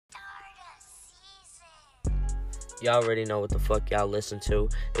Y'all already know what the fuck y'all listen to.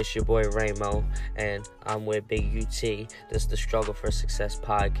 It's your boy Ramo, and I'm with Big UT. This is the Struggle for Success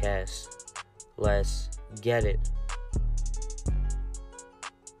podcast. Let's get it.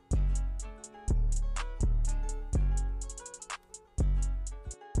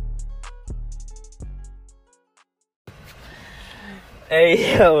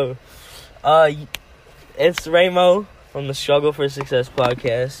 Hey, yo. It's Ramo from the Struggle for Success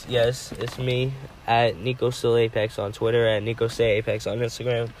podcast. Yes, it's me at Nico Still Apex on Twitter, at Nico Stay Apex on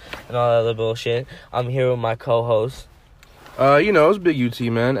Instagram, and all that other bullshit. I'm here with my co-host. It's Big UT,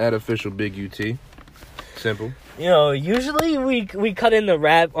 man. At official Big UT. Simple. Usually we cut in the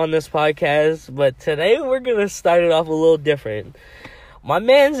rap on this podcast, but today we're gonna start it off a little different. My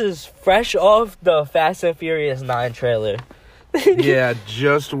man's is fresh off the Fast and Furious 9 trailer. Yeah, I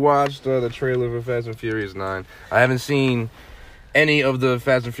just watched the trailer for Fast and Furious 9. I haven't seen any of the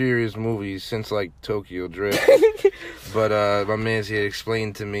Fast and Furious movies since, Tokyo Drift. But my man's here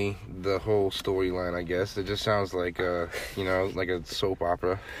explained to me the whole storyline, I guess. It just sounds like, like a soap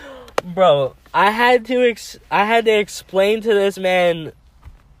opera. Bro, I had to explain to this man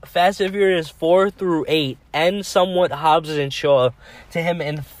Fast and Furious 4 through 8 and somewhat Hobbs and Shaw to him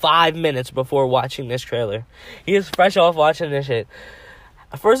in 5 minutes before watching this trailer. He is fresh off watching this shit.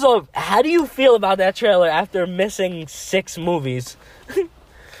 First off, how do you feel about that trailer after missing 6 movies?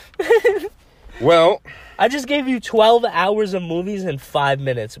 Well, I just gave you 12 hours of movies in 5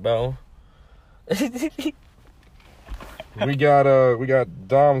 minutes, bro. we got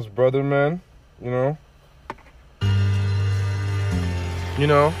Dom's brother, man.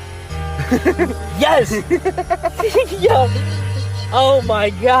 Yes. Yo. Oh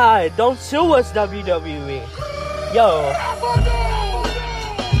my God! Don't sue us, WWE. Yo.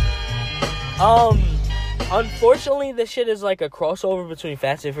 Unfortunately, this shit is like a crossover between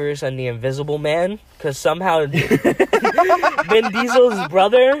Fast and Furious and The Invisible Man, because somehow Vin Diesel's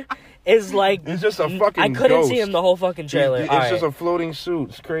brother is like... It's just a fucking I couldn't ghost. see him the whole fucking trailer. It's just a floating suit.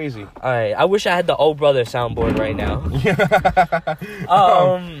 It's crazy. Alright, I wish I had the old brother soundboard right now.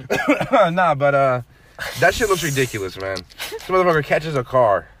 But that shit looks ridiculous, man. This motherfucker catches a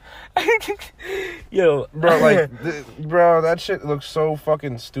car. Yo. Bro, bro, that shit looks so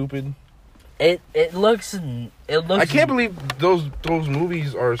fucking stupid. It looks. I can't believe those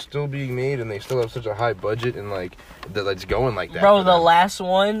movies are still being made and they still have such a high budget and that it's going like that. Bro, the last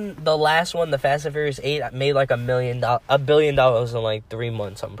one, the Fast and Furious 8 made like $1 billion in 3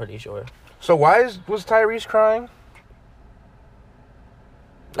 months. I'm pretty sure. So was Tyrese crying?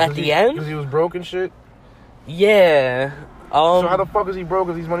 At the end? Because he was broke and shit. Yeah. So how the fuck is he broke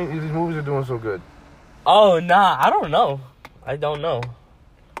if these movies are doing so good? Oh nah, I don't know.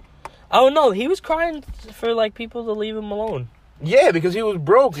 Oh no, he was crying for people to leave him alone. Yeah, because he was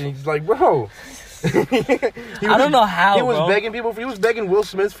broke and he's like, bro. I don't know how. He was begging people. He was begging Will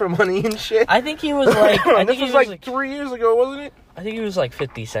Smith for money and shit. I think he was like. This was 3 years ago, wasn't it? I think he was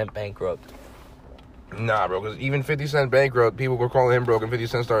 50 Cent bankrupt. Nah, bro, because even 50 Cent bankrupt, people were calling him broke, and 50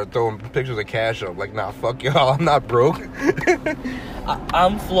 Cent started throwing pictures of cash up. Nah, fuck y'all, I'm not broke.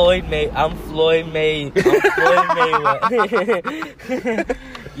 I'm Floyd Mayweather.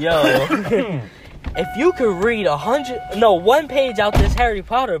 Yo, if you could read 1 page out this Harry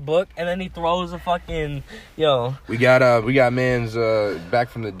Potter book, and then he throws a fucking, We got man's back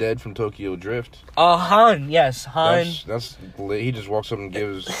from the dead from Tokyo Drift. Han, yes, Han. That's lit. He just walks up and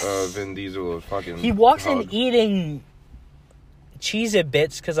gives Vin Diesel a fucking He walks hug. in eating Cheez-It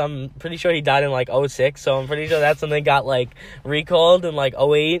bits, because I'm pretty sure he died in 2006, so I'm pretty sure that's when they got recalled in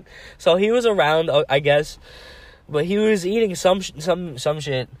 2008. So he was around, I guess, but he was eating some shit.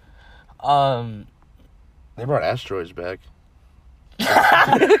 They brought asteroids back. He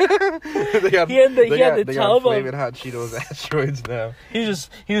had the tub of Flamin' Hot Cheetos asteroids now. He was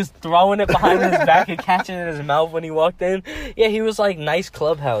throwing it behind his back and catching it in his mouth when he walked in. Yeah, he was nice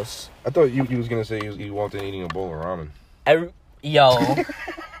clubhouse. I thought you was gonna say he walked in eating a bowl of ramen. Yo.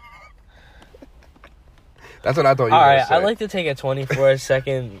 That's what I thought you were All right, gonna say. I'd like to take a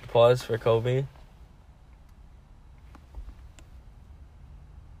 24-second pause for Kobe.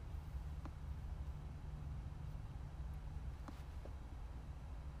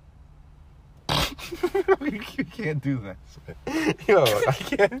 You can't do that. Yo,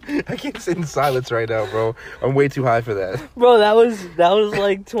 I can't sit in silence right now, bro. I'm way too high for that. Bro, that was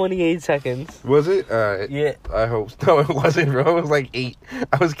 28 seconds. Was it? Yeah. I hope. No, it wasn't, bro. It was 8.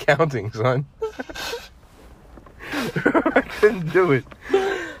 I was counting, son. I couldn't do it.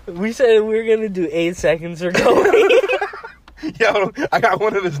 We said we were gonna do 8 seconds for Kobe. Yo, I got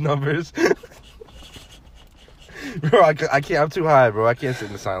one of his numbers. Bro, I can't. I'm too high, bro. I can't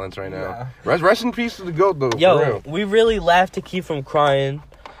sit in silence right now. Nah. Rest in peace to the GOAT, though. Yo, for real. we really laughed to keep from crying.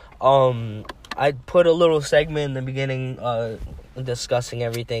 I put a little segment in the beginning, discussing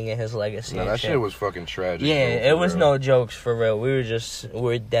everything in his legacy. No, that shit was fucking tragic. Yeah, bro, it was real. No jokes for real. We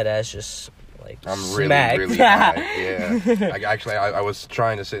were dead ass just like I'm smacked. really high. Yeah. I was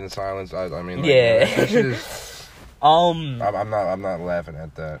trying to sit in silence. I mean, like, yeah. That shit is. I'm not laughing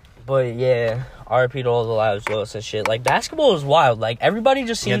at that. But yeah, RP to all the lives lost and shit. Like, basketball is wild. Like, everybody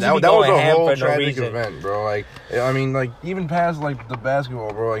just seems to be going ham for no reason. That was a whole tragic event, bro. Like, I mean, like, even past, like, the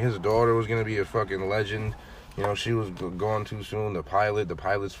basketball, bro, like, his daughter was gonna be a fucking legend. You know, she was gone too soon. The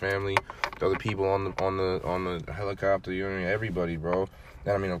pilot's family, the other people on the helicopter, you know, everybody, bro.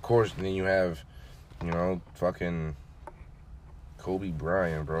 And, I mean, of course, then you have, you know, fucking Kobe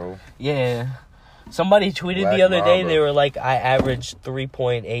Bryant, bro. Yeah. Somebody tweeted the other day, they were like, I averaged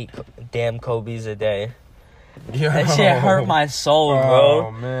 3.8 damn Kobe's a day. Yo, that shit hurt my soul, bro.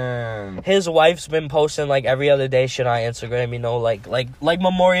 Oh, man. His wife's been posting, like, every other day shit on Instagram, you know, like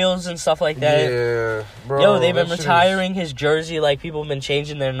memorials and stuff like that. Yeah, bro. Yo, they've been retiring his jersey. Like, people have been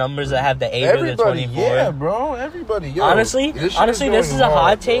changing their numbers that have the 8 or the 24. Yeah, bro. Everybody. Yo, honestly, this is a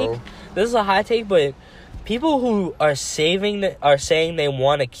hot take. Bro. This is a hot take, but people who are saying they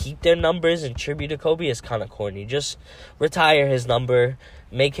want to keep their numbers in tribute to Kobe is kind of corny. Just retire his number,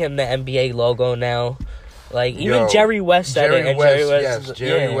 make him the NBA logo now. Like, even Jerry West said it. And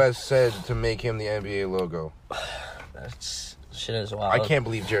Jerry West said to make him the NBA logo. That's shit is wild. I can't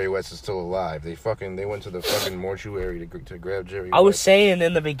believe Jerry West is still alive. They went to the fucking mortuary to grab Jerry West. I was saying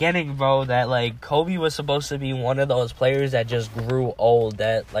in the beginning, bro, that, like, Kobe was supposed to be one of those players that just grew old,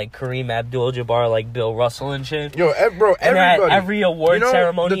 that, like, Kareem Abdul-Jabbar, like Bill Russell and shit. Yo, bro, everybody. And every award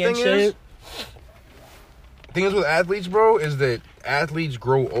ceremony and shit. The thing is with athletes, bro, is that athletes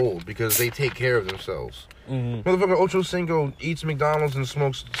grow old because they take care of themselves. Mm-hmm. Motherfucker Ocho Cinco eats McDonald's and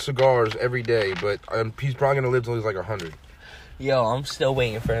smokes cigars every day, but he's probably gonna live till he's like 100. Yo, I'm still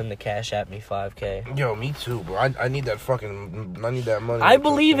waiting for him to cash at me $5K. Yo, me too, bro. I need that money. I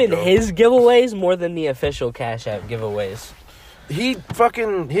believe in his giveaways more than the official Cash App giveaways. He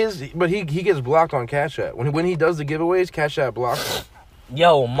gets blocked on Cash App. When he does the giveaways, Cash App blocks him.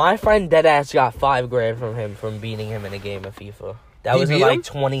 Yo, my friend Deadass got $5,000 from him from beating him in a game of FIFA. That was in like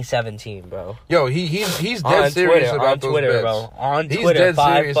 2017, bro. Yo, he's dead serious about those bets. Bro. On Twitter, he's dead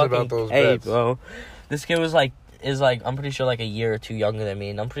serious about those bets, bro. This kid was is I'm pretty sure like a year or two younger than me,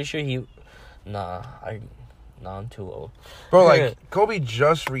 and I'm pretty sure I'm too old. Bro, like Kobe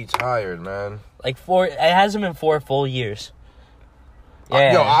just retired, man. Like it hasn't been 4 full years.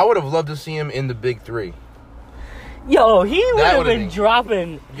 Yeah. Yo, I would have loved to see him in the Big Three. Yo, he would have been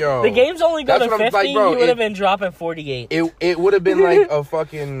dropping. Yo, the game's only go to 50. Like, bro, he would have been dropping 48. It would have been like a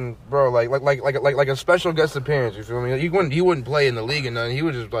fucking like a special guest appearance. You feel me? He wouldn't play in the league and nothing. He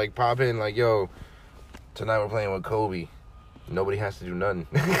would just like pop in like, yo, tonight we're playing with Kobe. Nobody has to do nothing.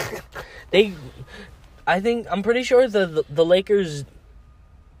 I'm pretty sure the Lakers.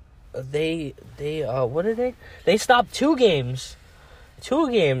 They what did they? They stopped 2 games. 2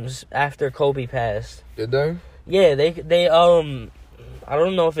 games after Kobe passed. Did they? Yeah, they I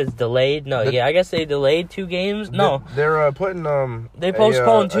don't know if it's delayed. No, I guess they delayed 2 games. No, they're putting they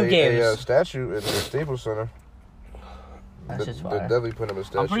postponed 2 games. A statue at the Staples Center. That's just fire. They're definitely putting up a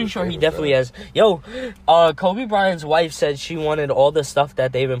statue. I'm pretty sure he definitely has. Yo, Kobe Bryant's wife said she wanted all the stuff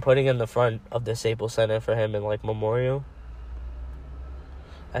that they've been putting in the front of the Staples Center for him in like memorial.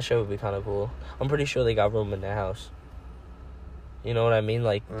 That shit would be kind of cool. I'm pretty sure they got room in their house. You know what I mean?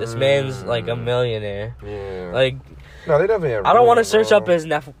 Like, this man's, like, a millionaire. Yeah. Like, no, they definitely have. I don't want to search up his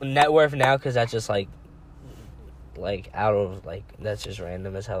net worth now because that's just, like, out of, like, that's just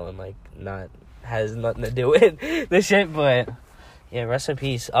random as hell and, like, has nothing to do with this shit. But, yeah, rest in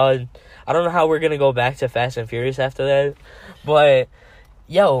peace. I don't know how we're going to go back to Fast and Furious after that. But,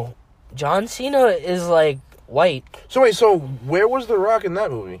 yo, John Cena is, like, white. So, wait, where was The Rock in that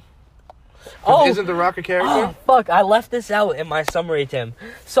movie? Isn't The Rock a character? Oh, fuck. I left this out in my summary, Tim.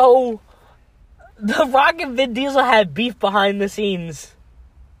 So, The Rock and Vin Diesel had beef behind the scenes.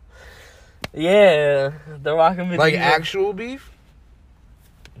 Yeah. The Rock and Vin Diesel. Like, actual beef?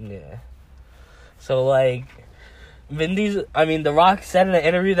 Yeah. So, like, The Rock said in an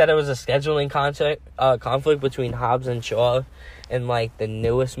interview that it was a scheduling conflict between Hobbs and Shaw and, like, the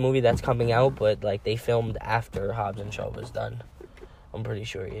newest movie that's coming out, but, like, they filmed after Hobbs and Shaw was done. I'm pretty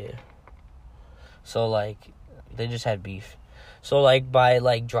sure, yeah. So, like, they just had beef. So, like, by,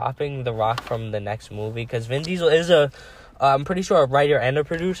 like, dropping The Rock from the next movie, because Vin Diesel is I'm pretty sure a writer and a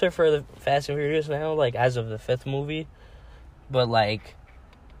producer for the Fast and Furious now, like, as of the 5th movie. But, like,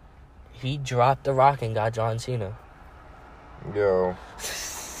 he dropped The Rock and got John Cena. Yo.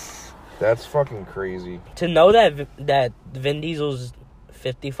 That's fucking crazy. To know that Vin Diesel's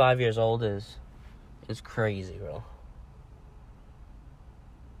 55 years old is crazy, bro.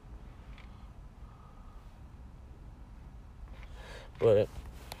 But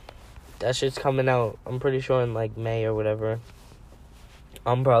that shit's coming out, I'm pretty sure in like May or whatever.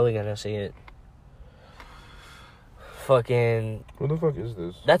 I'm probably gonna see it. Fucking... What the fuck is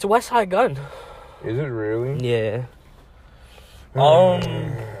this? That's West Side Gun. Is it really? Yeah. No,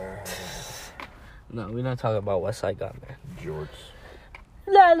 we're not talking about West Side Gun, man. Jorts.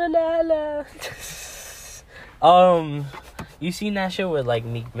 La la la la. You seen that shit with like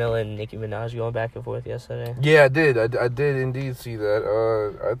Meek Mill and Nicki Minaj going back and forth yesterday? Yeah, I did. I did indeed see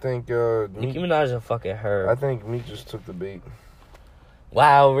that. I think Nicki Minaj is a fucking her. I think Meek just took the bait.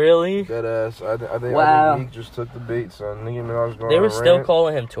 Wow, really? That ass. I think Meek just took the bait, son. Nicki Minaj going. They were still rant.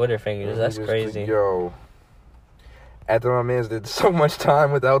 calling him Twitter fingers. That's crazy. Yo. After my man's did so much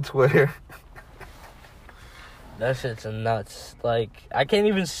time without Twitter. That shit's nuts. Like, I can't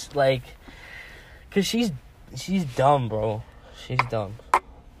even, like... Because she's dumb, bro. She's dumb.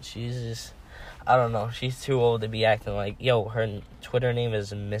 She's just... I don't know. She's too old to be acting like... Yo, her Twitter name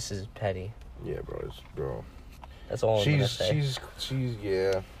is Mrs. Petty. Yeah, bro. That's all I'm gonna say. She's,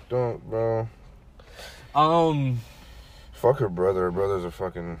 yeah. Don't, bro. Fuck her brother. Her brother's a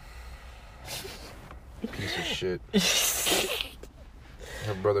fucking... piece of shit.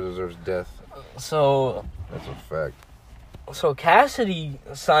 Her brother deserves death. So... That's a fact. So Cassidy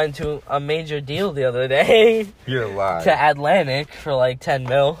signed to a major deal the other day. You're lying. To Atlantic for like 10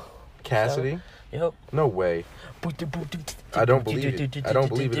 mil. Cassidy? Yep. No way. I don't believe it. I don't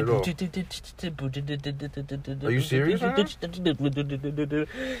believe it at all. Are you serious?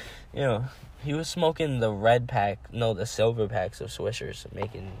 Yeah. He was smoking the the silver packs of Swishers and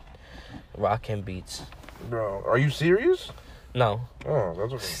making rockin' beats. Bro, are you serious? No. Oh,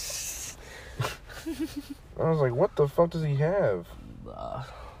 that's okay. I was like, what the fuck does he have?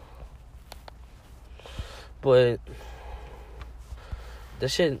 But the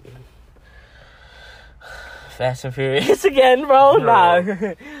shit... Fast and Furious again, bro. Nah.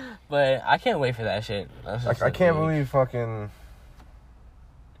 But I can't wait for that shit. I can't believe fucking...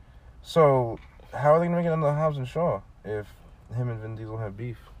 So, how are they going to make it on the Hobbs and Shaw if him and Vin Diesel have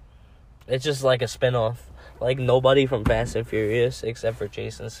beef? It's just like a spinoff. Like, nobody from Fast and Furious, except for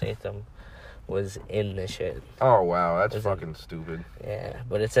Jason Statham, was in this shit. Oh, wow. That's fucking stupid. Yeah,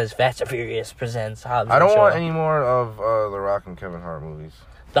 but it says Fast and Furious presents Hobbs and Shaw. I don't want Shaw. any more of The Rock and Kevin Hart movies.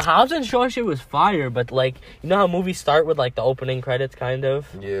 The Hobbs and Shaw shit was fire, but, like, you know how movies start with, like, the opening credits, kind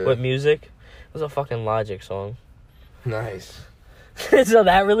of? Yeah. With music? It was a fucking Logic song. Nice. So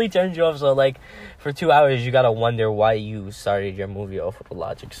that really turns you off. So, like, for 2 hours, you gotta wonder why you started your movie off with a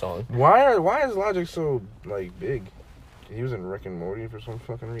Logic song. Why is Logic so, like, big? He was in Rick and Morty for some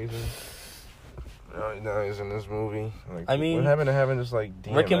fucking reason. No, he's in this movie. Like, I mean, what happened to having just, like,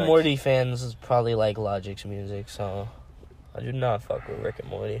 DMX? Rick and Morty fans probably like Logic's music, so I do not fuck with Rick and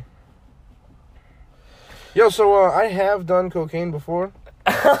Morty. Yo, so, I have done cocaine before.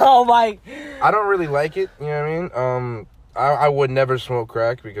 Oh, my... I don't really like it, you know what I mean? I would never smoke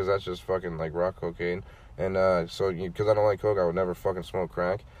crack because that's just fucking, like, rock cocaine. And, because I don't like coke, I would never fucking smoke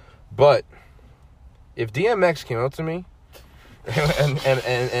crack. But, if DMX came out to me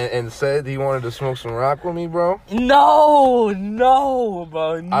and said he wanted to smoke some rock with me, bro. No,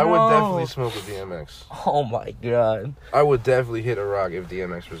 bro, no. I would definitely smoke with DMX. Oh, my God. I would definitely hit a rock if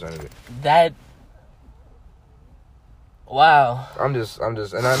DMX presented it. That... Wow. I'm just,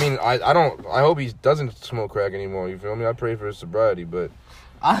 and I mean, I hope he doesn't smoke crack anymore, you feel me? I pray for his sobriety, but...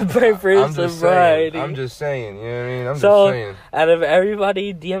 I pray for his sobriety. I'm just saying, you know what I mean? I'm just saying. Out of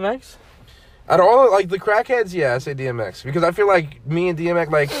everybody, DMX? Out of all, like, the crackheads, yeah, I say DMX. Because I feel like me and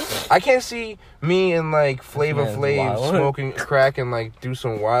DMX, like, I can't see me and, like, Flavor Flav smoking crack and, like, do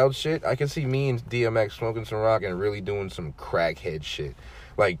some wild shit. I can see me and DMX smoking some rock and really doing some crackhead shit.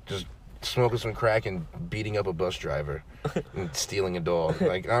 Like, just smoking some crack and beating up a bus driver and stealing a dog.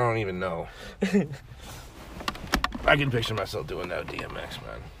 Like, I don't even know. I can picture myself doing that with DMX,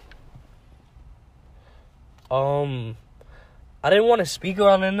 man. I didn't want to speak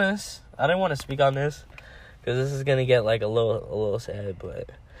on this. Because this is gonna get like a little sad, but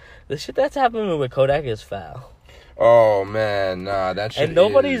the shit that's happening with Kodak is foul. Oh man, nah, that shit. And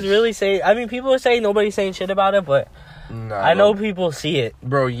nobody's really saying. I mean, people are saying nobody's saying shit about it, but I know people see it,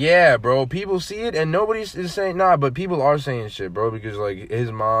 bro. Yeah, bro, people see it, and nobody's saying but people are saying shit, bro, because like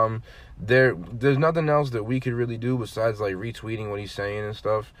his mom, there's nothing else that we could really do besides like retweeting what he's saying and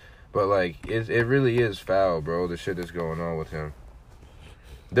stuff. But like, it really is foul, bro. The shit that's going on with him.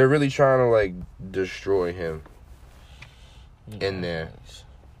 They're really trying to, like, destroy him. in there.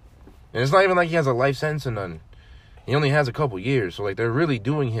 And it's not even like he has a life sentence or nothing. He only has a couple years. So, like, they're really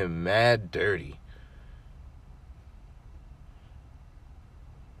doing him mad dirty.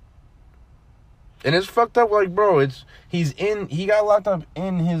 And it's fucked up, like, bro, he got locked up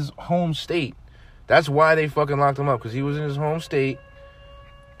in his home state. That's why they fucking locked him up, because he was in his home state.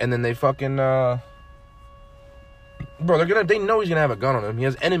 And then they fucking, bro, they know he's gonna have a gun on him. He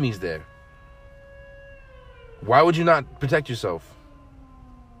has enemies there. Why would you not protect yourself?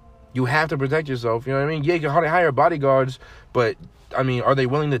 You have to protect yourself, you know what I mean? Yeah, you can hire bodyguards, but, I mean, are they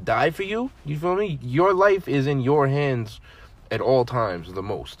willing to die for you? You feel me? Your life is in your hands at all times, the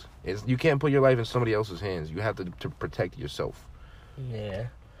most. You can't put your life in somebody else's hands. You have to protect yourself. Yeah.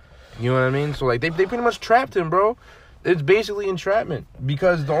 You know what I mean? So, like, they pretty much trapped him, bro. It's basically entrapment.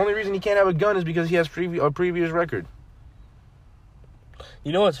 Because the only reason he can't have a gun is because he has a previous record.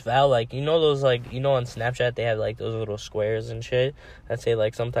 You know what's foul? Like, you know those, like, you know on Snapchat they have, like, those little squares and shit that say,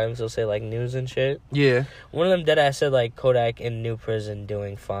 like, sometimes they'll say, like, news and shit? Yeah. One of them deadass said, like, Kodak in new prison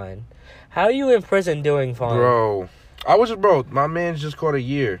doing fine. How are you in prison doing fine? Bro, my man's just caught a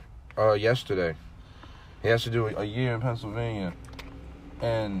year yesterday. He has to do a year in Pennsylvania.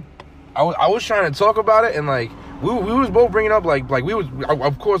 And I was trying to talk about it, and, like, we was both bringing up, like we was,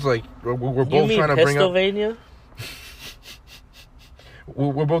 of course, like, we're both trying to bring up... Pennsylvania?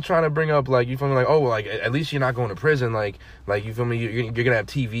 We're both trying to bring up, like, you feel me, like, oh, like, at least you're not going to prison, like you feel me, you're gonna have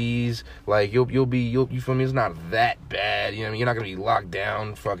TVs, like, you feel me, it's not that bad, you know what I mean, you're not gonna be locked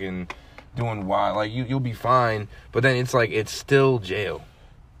down, fucking doing wild, like, you'll be fine, but then it's like, it's still jail.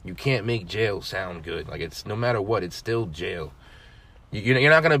 You can't make jail sound good, like, it's, no matter what, it's still jail. You're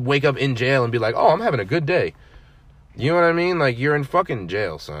not gonna wake up in jail and be like, oh, I'm having a good day. You know what I mean, like, you're in fucking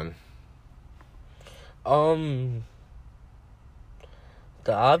jail, son.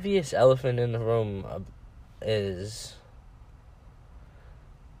 The obvious elephant in the room is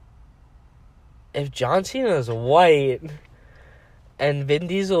if John Cena is white and Vin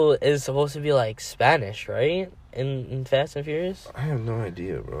Diesel is supposed to be, like, Spanish, right? In Fast and Furious? I have no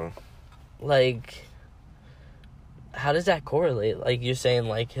idea, bro. Like, how does that correlate? Like, you're saying,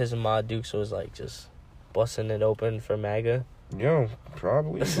 like, his Ma Dukes was, like, just busting it open for MAGA? Yo,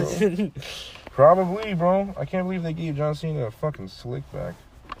 probably, bro. Probably, bro. I can't believe they gave John Cena a fucking slick back.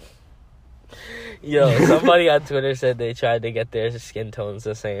 Yo, somebody on Twitter said they tried to get their skin tones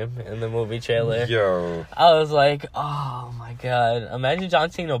the same in the movie trailer. Yo. I was like, oh my god. Imagine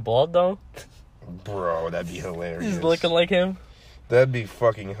John Cena bald, though. Bro, that'd be hilarious. He's looking like him. That'd be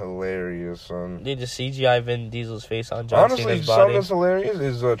fucking hilarious, son. They just CGI Vin Diesel's face on John Cena's body. Honestly, something that's hilarious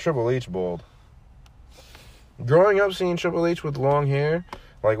is Triple H bald. Growing up seeing Triple H with long hair,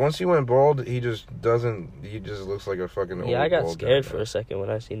 like, once he went bald, he just looks like a fucking old Yeah, I got bald scared guy, for a second when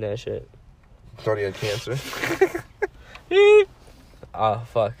I seen that shit. Thought he had cancer. Oh,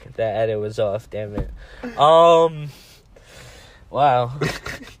 fuck. That edit was off, damn it. Wow.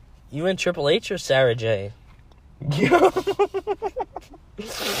 You in Triple H or Sarah J? Yeah.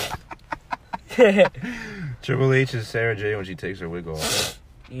 Triple H is Sarah J when she takes her wig off.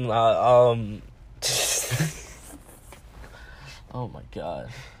 Oh my god.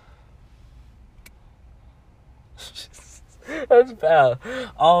 That's bad.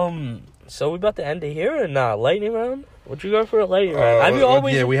 So we about to end it here or not? Lightning round? What you got for a lightning round? Have you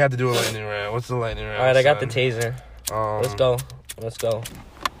always? Yeah, we have to do a lightning round. What's the lightning round? All right, I got son? the taser. Let's go.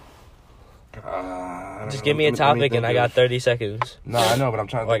 Just give me a topic and I got 30 seconds. No, I know, but I'm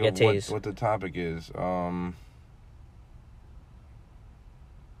trying to think of tased. what the topic is. I'm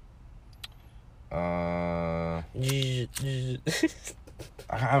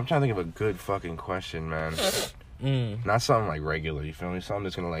trying to think of a good fucking question, man. Not something like regular, you feel me? Something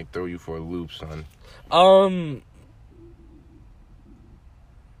that's gonna, like, throw you for a loop, son.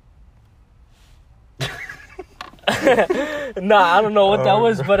 Nah, I don't know what that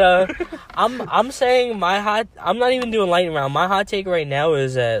was, but I'm saying I'm not even doing lightning round. My hot take right now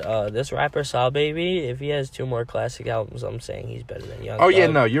is that this rapper Saw Baby, if he has 2 more classic albums, I'm saying he's better than Young Thug. Yeah,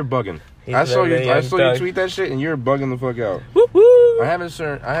 no, you're bugging. I saw you tweet that shit, and you're bugging the fuck out. Woo-hoo! I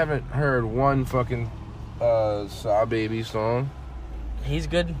haven't heard one fucking Saw Baby song. He's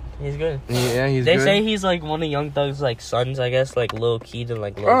good. Yeah, he's good. They say he's like one of Young Thug's like sons, I guess, like Lil Keed and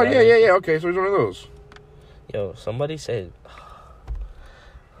like Lil Oh, Baby. yeah. Okay, so he's one of those. Yo, somebody said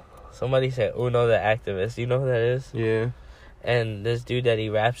Uno the Activist. You know who that is? Yeah. And this dude that he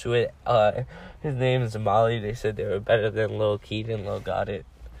raps with, his name is Molly. They said they were better than Lil Keed and Lil Got It.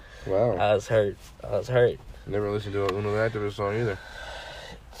 Wow. I was hurt. Never listened to a Uno the Activist song either.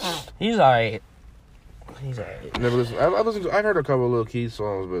 He's alright. Never listened. I've heard a couple of Lil Keith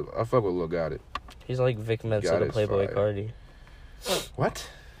songs, but I fuck with Lil Got It. He's like Vic Mensa, the Playboy Cardi. What?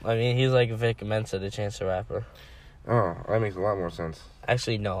 I mean, he's like Vic Mensa, the Chance the Rapper. Oh, that makes a lot more sense.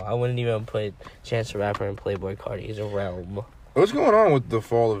 Actually, no. I wouldn't even put Chance the Rapper and Playboi Carti's realm. What's going on with the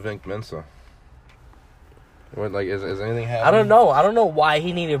fall of Vic Mensa? What, like, is anything happening? I don't know. I don't know why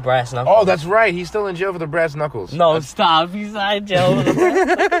he needed brass knuckles. Oh, that's right. He's still in jail for the brass knuckles. No, stop. He's not in jail for the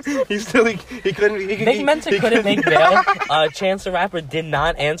brass knuckles. He couldn't. Vic Mensa couldn't make bail. Chance the Rapper did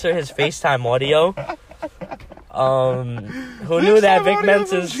not answer his FaceTime audio. Who knew that Vic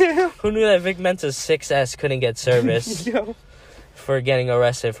Mensa's 6S couldn't get service for getting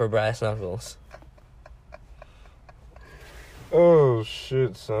arrested for brass knuckles? Oh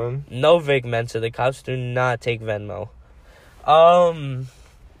shit, son. No, Vic Mensa. The cops do not take Venmo.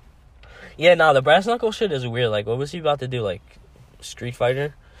 Yeah, no, the brass knuckle shit is weird. Like, what was he about to do? Like, Street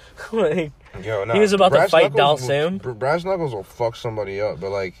Fighter? Like, Yo, nah, he was about to fight Dalsim. Brass knuckles will fuck somebody up, but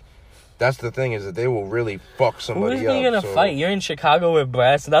like, that's the thing is that they will really fuck somebody up. Who is he gonna fight? You're in Chicago with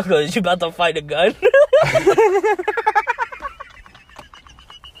brass knuckles. You about to fight a gun?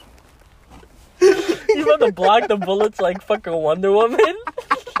 You about to block the bullets like fucking Wonder Woman?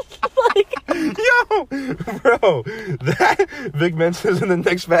 Like, yo, bro, that Vic Mensa's in the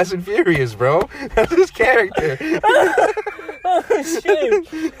next Fast and Furious, bro. That's his character. Oh shit,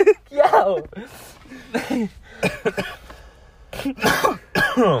 yo.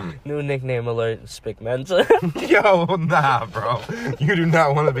 New nickname alert, Vic Mensa. Yo, nah, bro. You do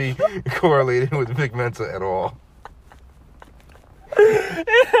not want to be correlated with Vic Mensa at all.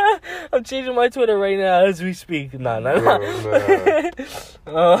 I'm changing my Twitter right now as we speak. Nah.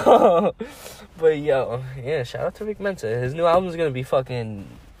 But yo, yeah, shout out to Vic Mensa. His new album's gonna be fucking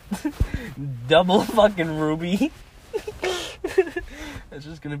double fucking ruby. It's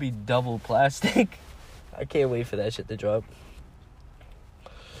just gonna be double plastic. I can't wait for that shit to drop.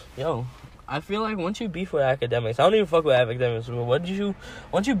 Yo, I feel like once you beef with academics, I don't even fuck with academics, but once you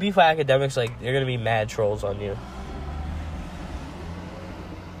beef with academics, like, they're gonna be mad trolls on you.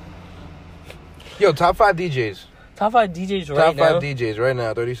 Yo, top 5 DJs. Top 5 DJs right now? Top 5 DJs right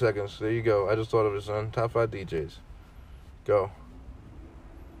now, 30 seconds. There you go. I just thought of it, son. Top 5 DJs. Go.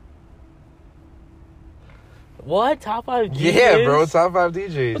 What? Top 5 DJs? Yeah, bro, top 5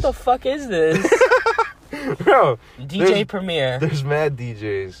 DJs. What the fuck is this? Bro. DJ Premier. There's mad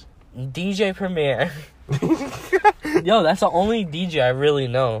DJs. DJ Premier. Yo, that's the only DJ I really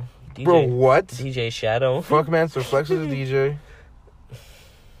know. DJ, bro, what? DJ Shadow. Funkmaster Flex is a DJ.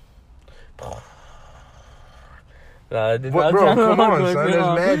 Bro, come on, son.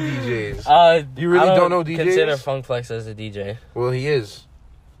 There's mad DJs. You really don't know DJs? Consider Funk Flex as a DJ. Well, he is.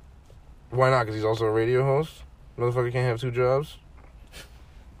 Why not? Because he's also a radio host? Motherfucker can't have 2 jobs?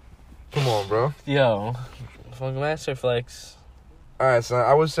 Come on, bro. Yo, Funkmaster Flex. Alright, son.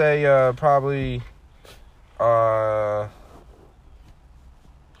 I would say probably... DJ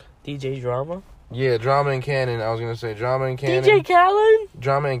Drama? Yeah, Drama and Cannon. I was going to say Drama and Cannon. DJ Khaled?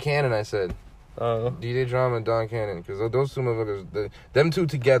 Drama and Cannon, I said. DJ Drama and Don Cannon, because those two motherfuckers, them two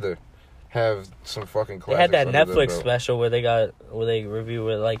together, have some fucking classics. They had that Netflix special where they review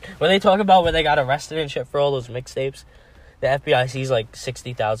it, like, where they talk about where they got arrested and shit for all those mixtapes. The FBI sees like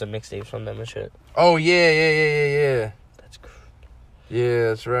 60,000 mixtapes from them and shit. Oh yeah. That's crazy. Yeah,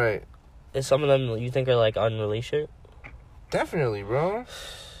 that's right. Is some of them you think are like unreleased shit? Definitely, bro.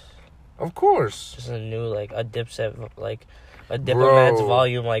 Of course. Just a new like a Dipset like. A Diplomat's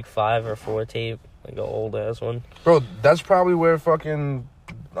volume, like, 5 or 4 tape. Like, an old-ass one. Bro, that's probably where fucking...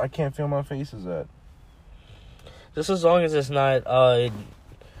 I Can't Feel My Face is at. Just as long as it's not,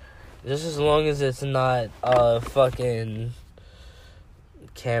 fucking...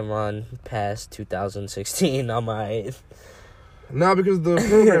 Cameron past 2016, I'm alright. Nah, because the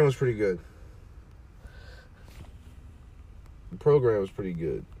program was pretty good. The program was pretty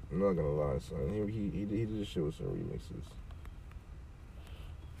good. I'm not gonna lie, son. He did this shit with some remixes.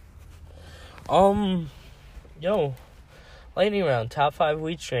 Yo, lightning round, top 5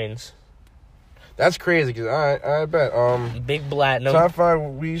 weed strains. That's crazy, because I bet, Big Platinum. Top 5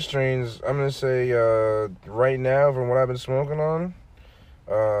 weed strains, I'm gonna say, right now, from what I've been smoking on,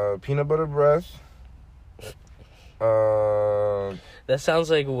 Peanut Butter Breath, That sounds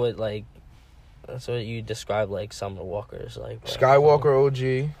like that's what you describe, like, Summer Walker's, like. Skywalker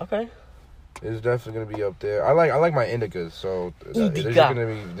OG. Okay. Is definitely gonna be up there. I like my indicas, so these are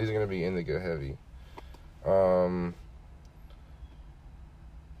gonna be indica heavy.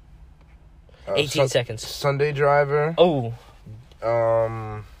 18 seconds. Sunday Driver. Oh.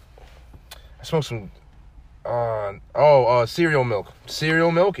 I smoked some. Cereal Milk.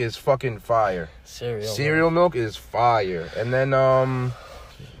 Cereal Milk is fucking fire. Cereal Milk is fire. And then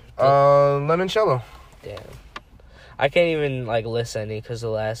limoncello. Damn. I can't even like list any because the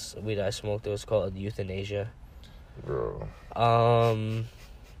last weed I smoked, it was called euthanasia. Bro.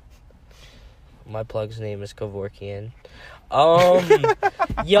 My plug's name is Kevorkian.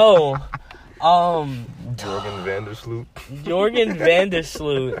 Yo. Jorgen Vandersloot. Jorgen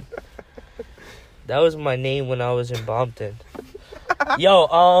Vandersloot. That was my name when I was in Bompton.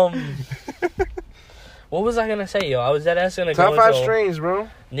 Yo, what was I gonna say, yo? I was dead ass gonna Top go 5 into... strains, bro.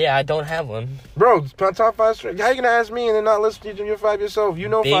 Yeah, I don't have one. Bro, top 5 strains. How you gonna ask me and then not listen to your 5 yourself? You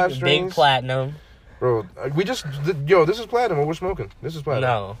know 5 strains. Big platinum. Bro, we just... Yo, this is platinum what we're smoking. This is platinum.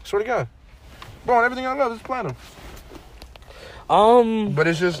 No. Swear to God. Bro, and everything I love is platinum. But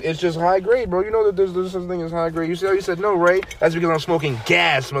it's just high grade, bro. You know that there's such thing as high grade. You see how you said no, right? That's because I'm smoking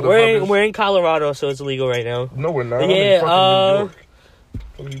gas, motherfuckers. We're in Colorado, so it's legal right now. No, we're not. Yeah, I'm in fucking New York.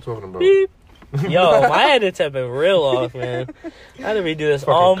 What are you talking about? Beep. Yo, my edits have been real off, man. How did we do this?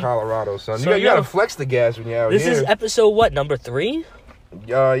 Fucking Colorado, son. So you gotta flex the gas when you're out this here. This is episode what, number 3?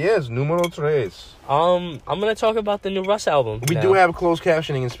 Yes, numero 3. I'm gonna talk about the new Russ album. We do have closed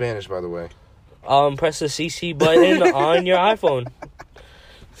captioning in Spanish, by the way. Press the CC button on your iPhone.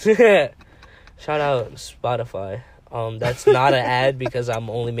 Shout out Spotify. That's not an ad because I'm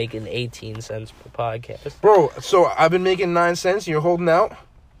only making 18 cents per podcast. Bro, so I've been making 9 cents and you're holding out?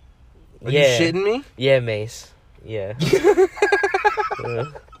 Are you shitting me? Yeah, Mace. Yeah.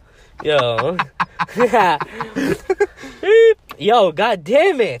 Yo. Yo, god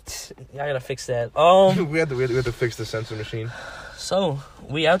damn it. I gotta fix that. We had to fix the sensor machine. So,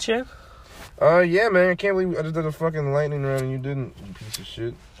 we out here? Yeah, man. I can't believe I just did a fucking lightning round and you didn't, you piece of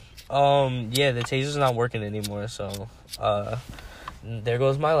shit. Yeah, the taser's not working anymore, so, there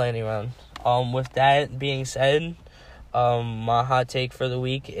goes my lightning round. With that being said, my hot take for the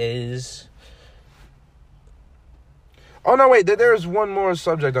week is... Oh, no, wait. There is one more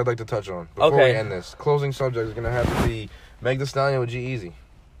subject I'd like to touch on before we Okay. end this. Closing subject is going to have to be Meg Thee Stallion with G-Eazy.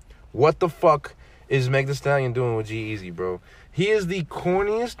 What the fuck is Meg Thee Stallion doing with G-Eazy, bro? He is the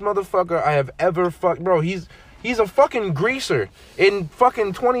corniest motherfucker I have ever fucked. Bro, he's a fucking greaser in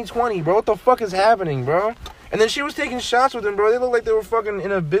fucking 2020, bro. What the fuck is happening, bro? And then she was taking shots with him, bro. They looked like they were fucking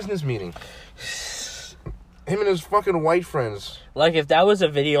in a business meeting. Him and his fucking white friends. Like, if that was a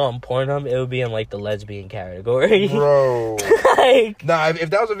video on Pornhub, it would be in, like, the lesbian category. Bro. Like... Nah, if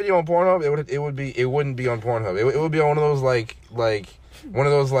that was a video on Pornhub, it wouldn't be on Pornhub. It would be on one of those, like... One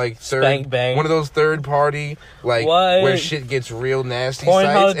of those Spank bang. One of those third party what? Where shit gets real nasty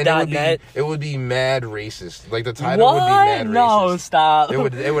Pornhub. sites, and it would be mad racist. Like the title would be mad racist. No, stop. It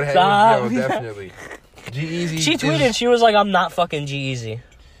would stop. No, definitely. G-Eazy. She tweeted. She was like, "I'm not fucking G-Eazy."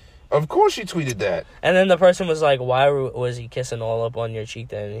 Of course, she tweeted that. And then the person was like, "Why was he kissing all up on your cheek?"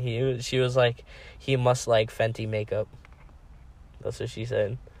 Then she was like, "He must like Fenty makeup." That's what she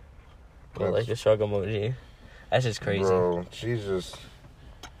said. But like the shrug emoji. That's just crazy. Bro, she's just...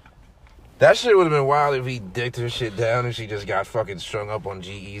 That shit would have been wild if he dicked her shit down and she just got fucking strung up on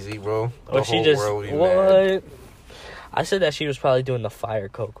G-Eazy, bro. The whole world would be mad. I said that she was probably doing the fire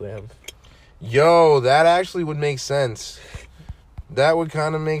coke with him. Yo, that actually would make sense. That would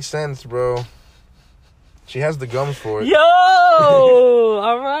kind of make sense, bro. She has the gums for it. Yo,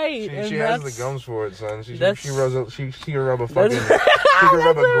 all right. She has the gums for it, son. She could rub a fucking... She could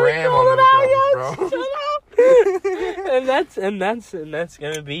rub a gram on them gums, bro. and that's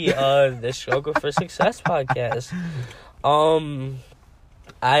gonna be the Struggle for Success podcast. I'm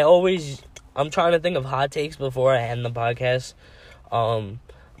trying to think of hot takes before I end the podcast. My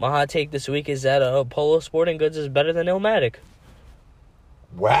hot take this week is that Polo Sporting Goods is better than Illmatic.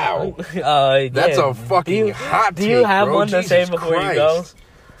 Wow. That's a fucking hot take. Do you have one to say before you go?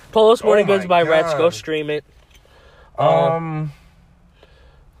 Polo Sporting Goods by Reds. Go stream it. The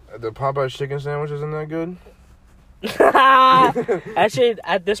Popeye's chicken sandwich isn't that good? Actually,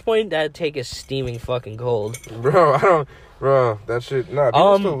 at this point, that take is steaming fucking cold. Bro, that shit... Nah,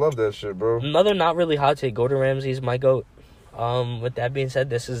 people still love that shit, bro. Another not really hot take, Gordon Ramsay's my GOAT. With that being said,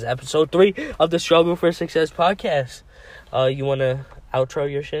 this is episode 3 of the Struggle for Success podcast. You want to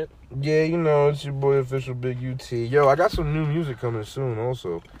outro your shit? Yeah, you know, it's your boy Official Big UT. Yo, I got some new music coming soon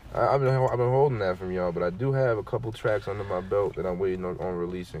also. I've been holding that from y'all, but I do have a couple tracks under my belt that I'm waiting on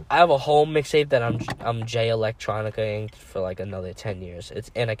releasing. I have a whole mixtape that I'm J Electronica-ing for like another 10 years.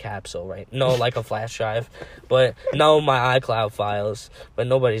 It's in a capsule, right? No, like a flash drive. But no, my iCloud files. But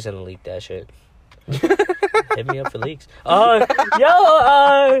nobody's gonna leak that shit. Hit me up for leaks.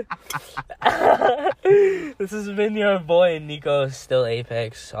 This has been your boy Nico, still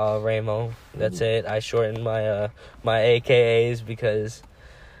Apex, Ramo. That's it. I shortened my my AKAs because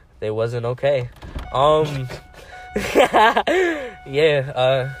they wasn't okay.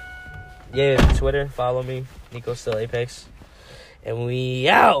 Yeah, Twitter, follow me. Nico still Apex. And we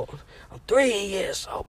out. I'm 3 years old.